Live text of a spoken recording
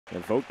The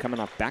Vogt coming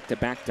off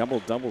back-to-back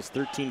double-doubles,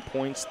 13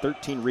 points,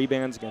 13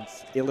 rebounds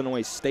against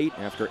Illinois State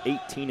after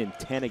 18 and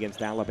 10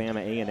 against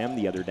Alabama A&M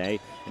the other day.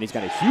 And he's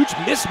got a huge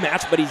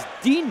mismatch, but he's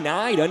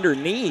denied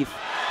underneath.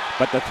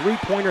 But the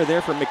three-pointer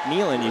there for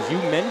McNeil, and as you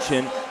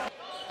mentioned,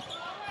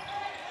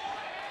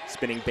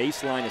 spinning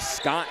baseline as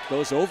Scott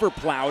goes over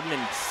Plowden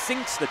and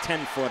sinks the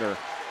 10-footer.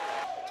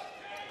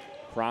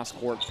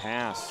 Cross-court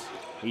pass.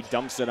 He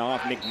dumps it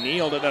off.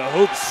 McNeil to the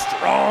hoop,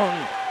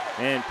 strong,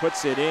 and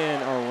puts it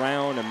in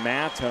around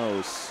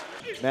Matos.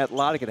 Matt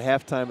Loddick at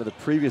halftime of the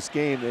previous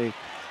game, in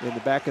the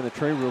back in the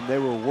training room, they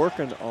were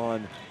working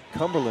on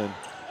Cumberland.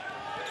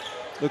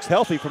 Looks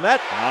healthy from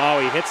that.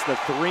 Oh, he hits the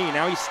three.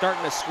 Now he's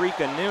starting to streak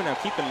anew. Now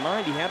keep in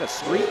mind, he had a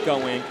streak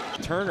going.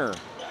 Turner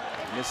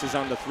misses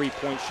on the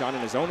three-point shot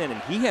in his own end,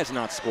 and he has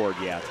not scored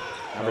yet,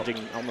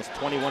 averaging almost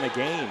 21 a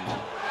game.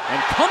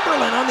 And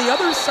Cumberland on the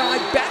other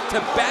side,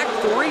 back-to-back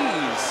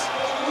threes.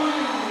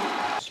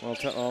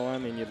 Well, I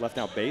mean, you left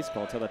out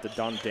baseball. Tell that to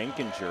Don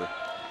Denkinger.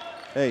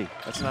 Hey,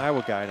 that's an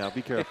Iowa guy now.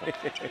 Be careful.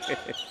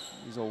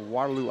 He's a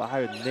Waterloo,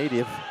 Iowa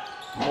native.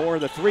 Moore,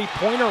 the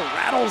three-pointer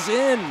rattles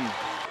in.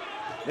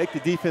 Make the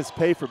defense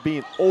pay for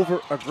being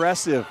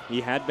over-aggressive.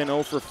 He had been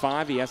 0 for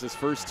 5. He has his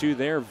first two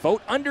there.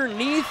 Vogt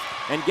underneath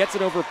and gets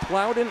it over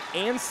Plowden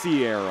and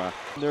Sierra.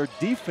 Their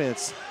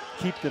defense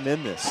keep them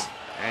in this.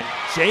 And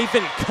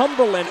Javen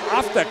Cumberland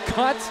off the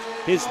cut.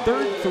 His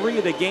third three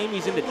of the game.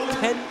 He's into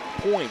 10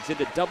 points,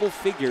 into double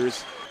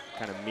figures.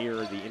 Kind of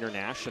mirror the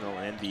international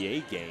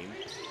NBA game.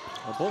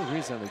 Well, Bowling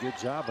Green's done a good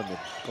job on the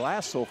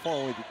glass so far.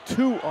 Only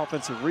 2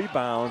 offensive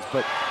rebounds,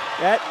 but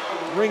that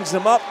brings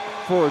them up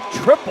for a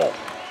triple.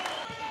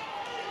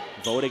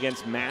 Vogt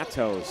against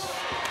Matos.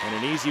 And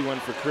an easy one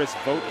for Chris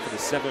Vogt for the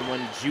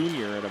 7-1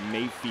 junior out of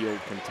Mayfield,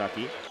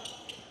 Kentucky.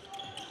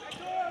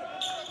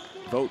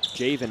 Vogt,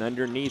 Javen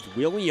underneath.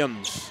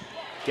 Williams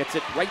gets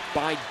it right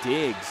by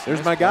Diggs.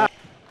 There's my guy.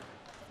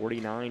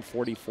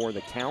 49-44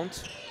 the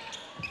count.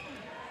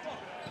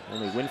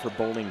 Only win for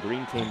Bowling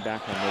Green came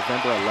back on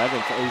November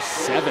 11th,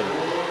 07.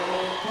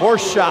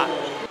 Horse shot.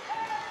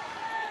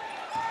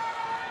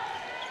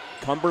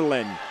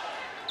 Cumberland.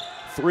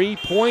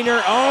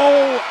 Three-pointer.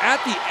 Oh,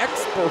 at the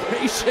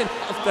expiration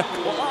of the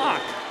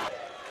clock.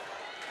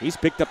 He's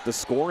picked up the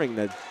scoring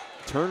that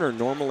Turner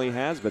normally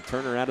has, but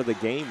Turner out of the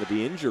game with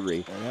the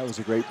injury. Well, that was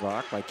a great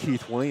block by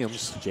Keith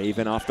Williams.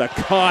 Javen off the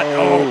cut.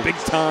 Oh, big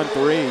time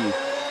three.